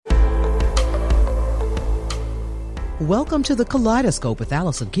Welcome to the Kaleidoscope with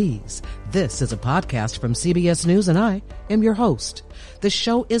Allison Keyes. This is a podcast from CBS News, and I am your host. The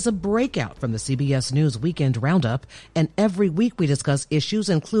show is a breakout from the CBS News Weekend Roundup, and every week we discuss issues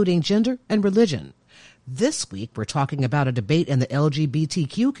including gender and religion. This week, we're talking about a debate in the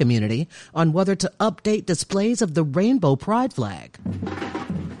LGBTQ community on whether to update displays of the rainbow pride flag.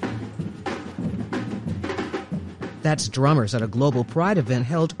 That's drummers at a global pride event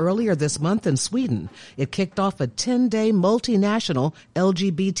held earlier this month in Sweden. It kicked off a 10-day multinational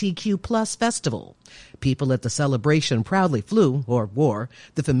LGBTQ plus festival. People at the celebration proudly flew, or wore,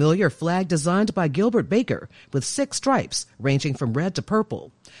 the familiar flag designed by Gilbert Baker with 6 stripes ranging from red to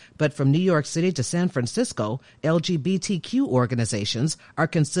purple. But from New York City to San Francisco, LGBTQ organizations are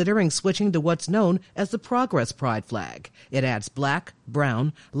considering switching to what's known as the Progress Pride flag. It adds black,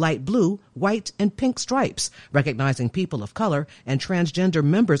 brown, light blue, white, and pink stripes, recognizing people of color and transgender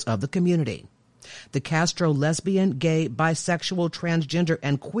members of the community. The Castro Lesbian, Gay, Bisexual, Transgender,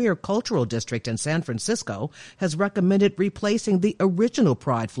 and Queer Cultural District in San Francisco has recommended replacing the original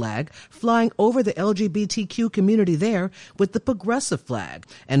pride flag flying over the LGBTQ community there with the progressive flag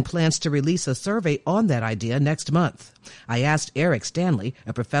and plans to release a survey on that idea next month. I asked Eric Stanley,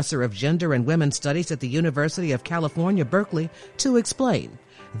 a professor of gender and women's studies at the University of California, Berkeley, to explain.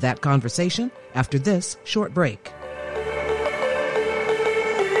 That conversation after this short break.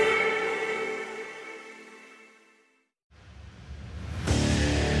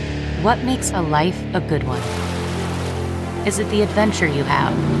 What makes a life a good one? Is it the adventure you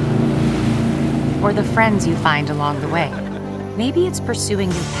have? Or the friends you find along the way? Maybe it's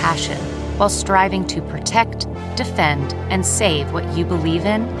pursuing your passion while striving to protect, defend, and save what you believe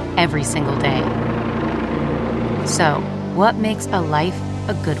in every single day. So, what makes a life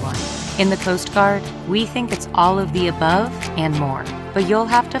a good one? In the Coast Guard, we think it's all of the above and more, but you'll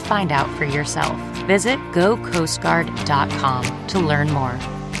have to find out for yourself. Visit gocoastguard.com to learn more.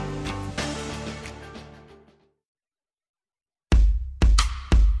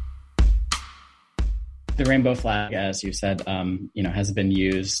 The rainbow flag, as you said, has been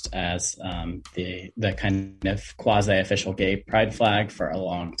used as the kind of quasi-official gay pride flag for a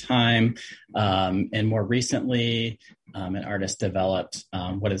long time, and more recently, an artist developed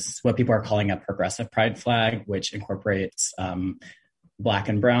what people are calling a progressive pride flag, which incorporates black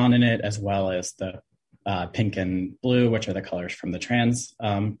and brown in it, as well as the pink and blue, which are the colors from the trans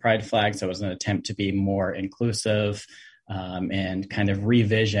pride flag. So it was an attempt to be more inclusive and kind of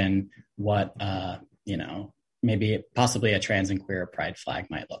revision what maybe possibly a trans and queer pride flag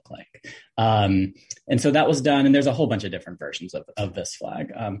might look like. And so that was done. And there's a whole bunch of different versions of this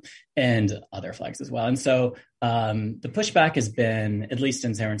flag and other flags as well. And so the pushback has been, at least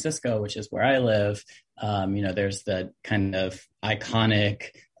in San Francisco, which is where I live, there's the kind of iconic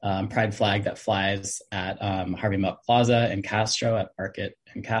pride flag that flies at Harvey Milk Plaza in Castro at Market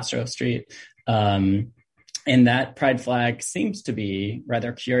and Castro Street. And that pride flag seems to be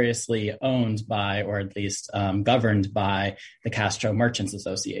rather curiously owned by, or at least governed by, the Castro Merchants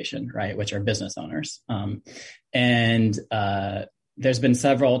Association, right, which are business owners. And there's been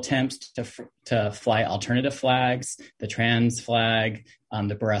several attempts to fly alternative flags, the trans flag,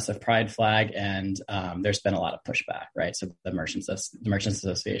 the progressive pride flag, and there's been a lot of pushback, right? So the Merchants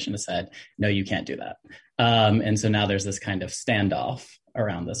Association has said, no, you can't do that. And so now there's this kind of standoff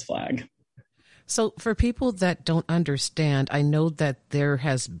around this flag. So for people that don't understand, I know that there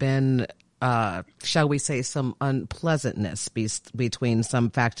has been, shall we say, some unpleasantness between some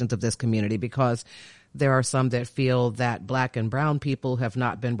factions of this community, because there are some that feel that black and brown people have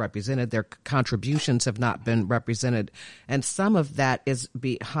not been represented, their contributions have not been represented, and some of that is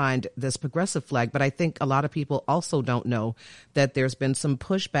behind this progressive flag. But I think a lot of people also don't know that there's been some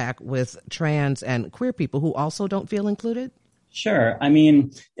pushback with trans and queer people who also don't feel included. Sure. I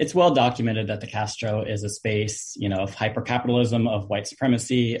mean, it's well documented that the Castro is a space, of hypercapitalism, of white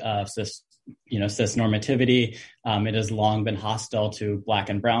supremacy, of cis normativity. It has long been hostile to black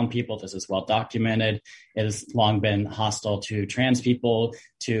and brown people. This is well documented. It has long been hostile to trans people,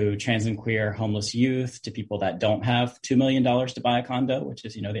 to trans and queer homeless youth, to people that don't have $2 million to buy a condo, which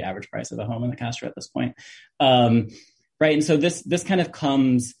is, the average price of a home in the Castro at this point. Right. And so this kind of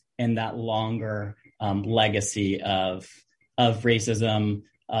comes in that longer legacy of racism,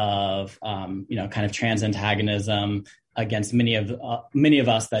 of kind of trans antagonism against many of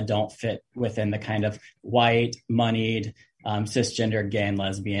us that don't fit within the kind of white, moneyed, cisgender, gay and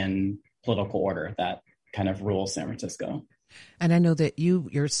lesbian political order that kind of rules San Francisco. And I know that you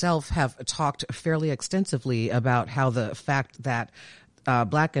yourself have talked fairly extensively about how the fact that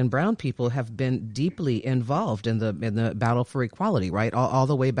Black and brown people have been deeply involved in the battle for equality, right? All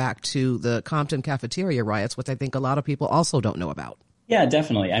the way back to the Compton cafeteria riots, which I think a lot of people also don't know about. Yeah,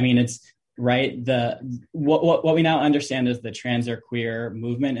 definitely. I mean, it's right. What we now understand is the trans or queer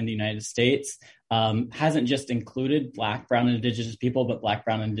movement in the United States hasn't just included Black, brown, and Indigenous people, but Black,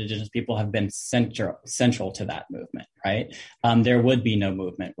 brown, and Indigenous people have been central to that movement, right? There would be no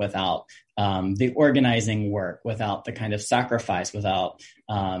movement without the organizing work, without the kind of sacrifice, without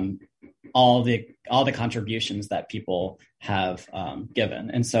all the contributions that people have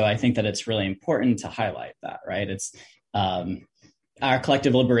given. And so I think that it's really important to highlight that, right? It's our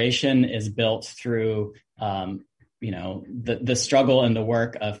collective liberation is built through the struggle and the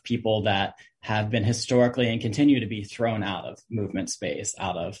work of people that have been historically and continue to be thrown out of movement space,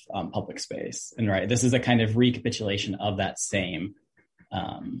 out of public space. And right, this is a kind of recapitulation of that same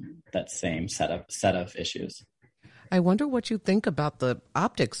set of issues. I wonder what you think about the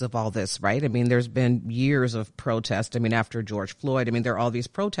optics of all this, right? I mean, there's been years of protest. I mean, after George Floyd, I mean, there are all these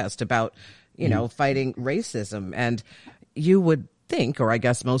protests about, fighting racism. And you would think, or I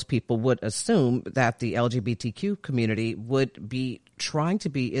guess most people would assume, that the LGBTQ community would be trying to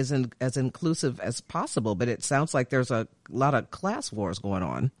be as inclusive as possible. But it sounds like there's a lot of class wars going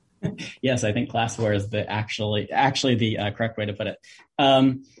on. Yes, I think class war is actually the correct way to put it.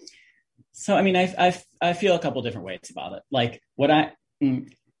 So, I mean, I feel a couple different ways about it. Like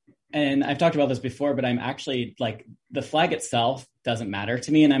and I've talked about this before, but I'm actually like, the flag itself doesn't matter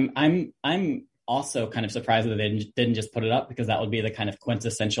to me. And I'm also kind of surprised that they didn't just put it up, because that would be the kind of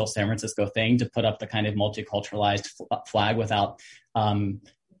quintessential San Francisco thing, to put up the kind of multiculturalized flag without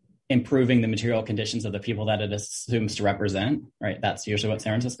improving the material conditions of the people that it assumes to represent, right? That's usually what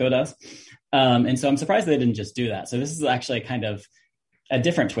San Francisco does. And so I'm surprised they didn't just do that. So this is actually kind of a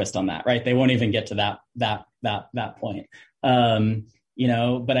different twist on that, right? They won't even get to that point.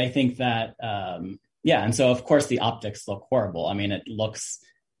 But I think that, and so of course the optics look horrible. I mean, it looks,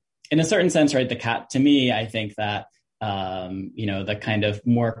 in a certain sense, right, to me, I think that, the kind of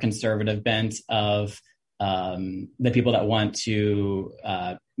more conservative bent of the people that want to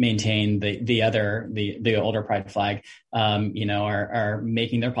maintain the older pride flag, are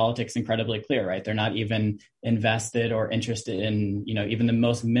making their politics incredibly clear, right? They're not even invested or interested in, even the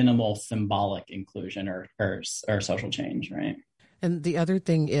most minimal symbolic inclusion or social change, right? And the other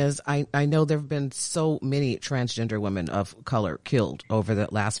thing is, I know there have been so many transgender women of color killed over the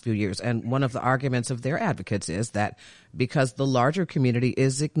last few years. And one of the arguments of their advocates is that because the larger community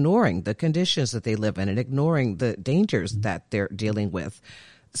is ignoring the conditions that they live in and ignoring the dangers that they're dealing with.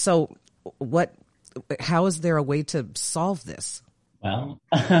 So how is there a way to solve this? Well,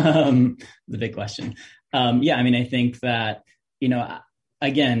 the big question. I mean, I think that,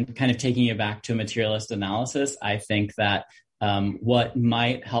 again, kind of taking it back to a materialist analysis, I think that what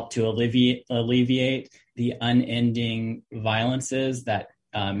might help to alleviate the unending violences that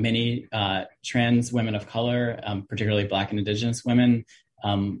many trans women of color, particularly Black and Indigenous women,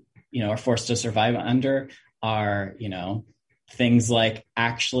 are forced to survive under, are, things like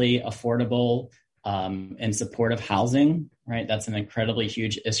actually affordable and supportive housing, right? That's an incredibly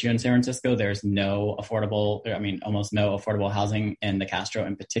huge issue in San Francisco. There's almost no affordable housing in the Castro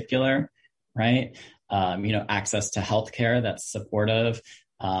in particular, right? Access to healthcare that's supportive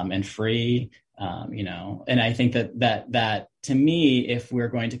and free, and I think that to me, if we're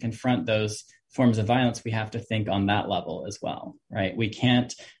going to confront those forms of violence, we have to think on that level as well, right? We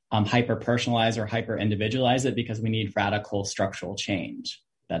can't hyper-personalize or hyper-individualize it, because we need radical structural change.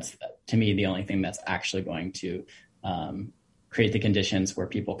 That's, to me, the only thing that's actually going to create the conditions where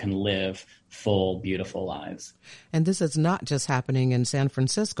people can live full, beautiful lives. And this is not just happening in San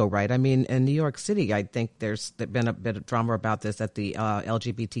Francisco, right? I mean, in New York City, I think there's been a bit of drama about this at the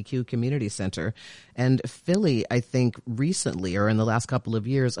LGBTQ Community Center. And Philly, I think recently, or in the last couple of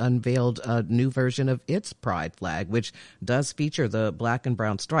years, unveiled a new version of its pride flag, which does feature the Black and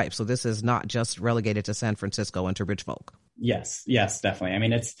brown stripes. So this is not just relegated to San Francisco and to rich folk. Yes, definitely. I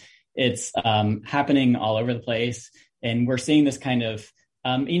mean, it's happening all over the place. And we're seeing this kind of,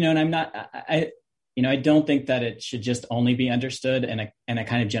 and I don't think that it should just only be understood in a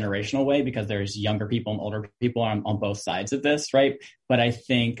kind of generational way, because there's younger people and older people on both sides of this, right? But I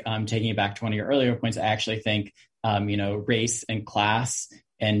think, taking it back to one of your earlier points, I actually think, race and class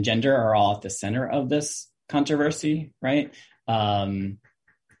and gender are all at the center of this controversy, right? And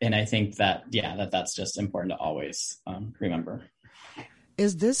I think that's just important to always remember.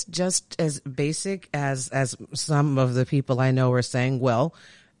 Is this just as basic as some of the people I know are saying,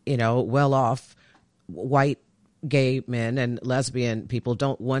 well-off white gay men and lesbian people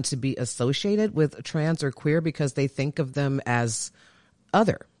don't want to be associated with trans or queer because they think of them as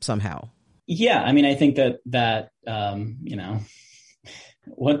other somehow. Yeah, I mean, I think that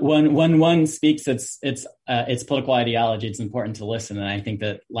when one speaks its political ideology, it's important to listen. And I think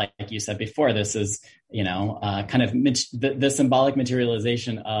that, like you said before, this is kind of the symbolic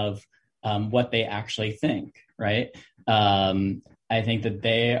materialization of what they actually think, right? I think that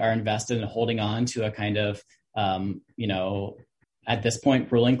they are invested in holding on to a kind of at this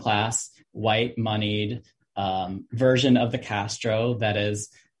point ruling class, white moneyed version of the Castro that is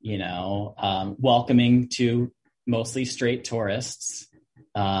welcoming to mostly straight tourists.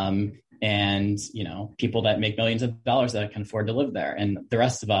 And people that make millions of dollars that can afford to live there, and the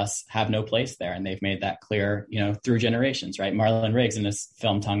rest of us have no place there. And they've made that clear, through generations, right? Marlon Riggs in his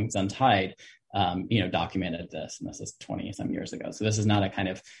film Tongues Untied, documented this, and this is 20 some years ago. So this is not a kind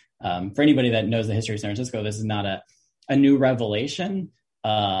of, for anybody that knows the history of San Francisco, this is not a new revelation.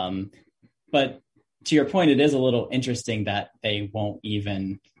 But to your point, it is a little interesting that they won't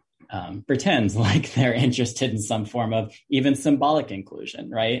even pretends like they're interested in some form of even symbolic inclusion,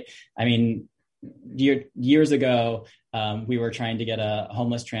 right? I mean, years ago, we were trying to get a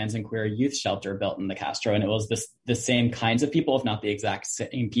homeless trans and queer youth shelter built in the Castro, and it was the same kinds of people, if not the exact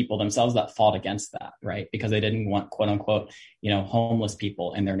same people themselves, that fought against that, right? Because they didn't want, quote unquote, homeless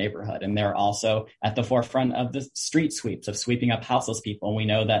people in their neighborhood. And they're also at the forefront of the street sweeps, of sweeping up houseless people. And we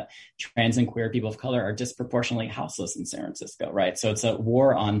know that trans and queer people of color are disproportionately houseless in San Francisco, right? So it's a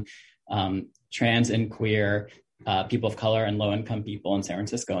war on trans and queer people of color and low-income people in San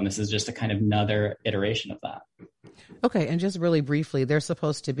Francisco. And this is just a kind of another iteration of that. Okay. And just really briefly, there's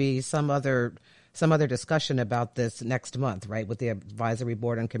supposed to be some other discussion about this next month, right? With the advisory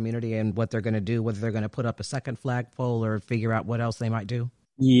board on community and what they're going to do, whether they're going to put up a second flagpole or figure out what else they might do.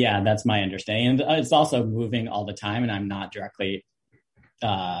 Yeah, that's my understanding. And it's also moving all the time. And I'm not directly,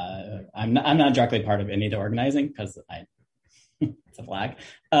 I'm not directly part of any of the organizing because it's a flag.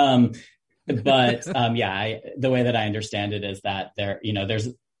 But the way that I understand it is that there's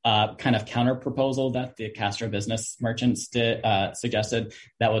a kind of counter proposal that the Castro business merchants suggested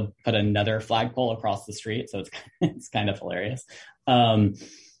that would put another flagpole across the street. So it's kind of hilarious. And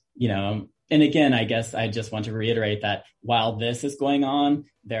again, I guess I just want to reiterate that while this is going on,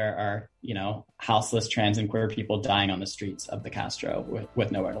 there are, houseless trans and queer people dying on the streets of the Castro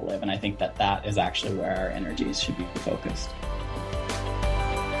with nowhere to live. And I think that is actually where our energies should be focused.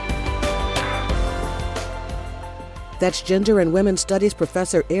 That's Gender and Women's Studies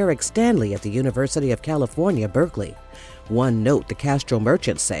Professor Eric Stanley at the University of California, Berkeley. One note the Castro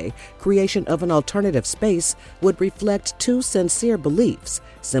merchants say creation of an alternative space would reflect two sincere beliefs.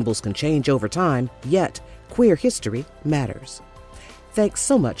 Symbols can change over time, yet queer history matters. Thanks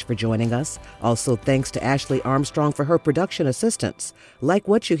so much for joining us. Also, thanks to Ashley Armstrong for her production assistance. Like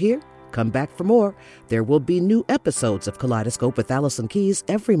what you hear? Come back for more. There will be new episodes of Kaleidoscope with Allison Keyes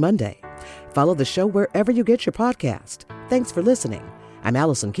every Monday. Follow the show wherever you get your podcast. Thanks for listening. I'm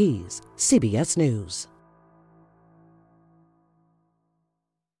Allison Keyes, CBS News.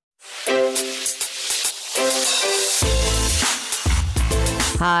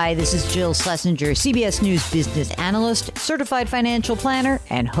 Hi, this is Jill Schlesinger, CBS News business analyst, certified financial planner,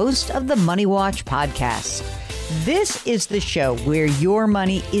 and host of the Money Watch podcast. This is the show where your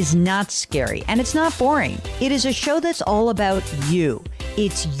money is not scary and it's not boring. It is a show that's all about you.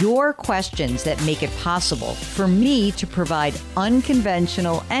 It's your questions that make it possible for me to provide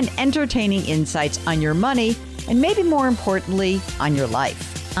unconventional and entertaining insights on your money and maybe more importantly, on your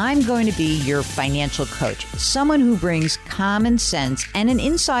life. I'm going to be your financial coach, someone who brings common sense and an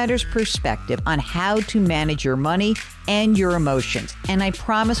insider's perspective on how to manage your money and your emotions. And I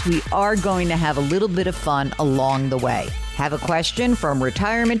promise we are going to have a little bit of fun along the way. Have a question from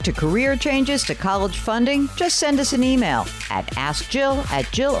retirement to career changes to college funding? Just send us an email at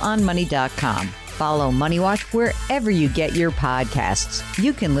askjill@jillonmoney.com. Follow Money Watch wherever you get your podcasts.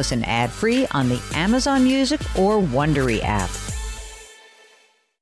 You can listen ad-free on the Amazon Music or Wondery app.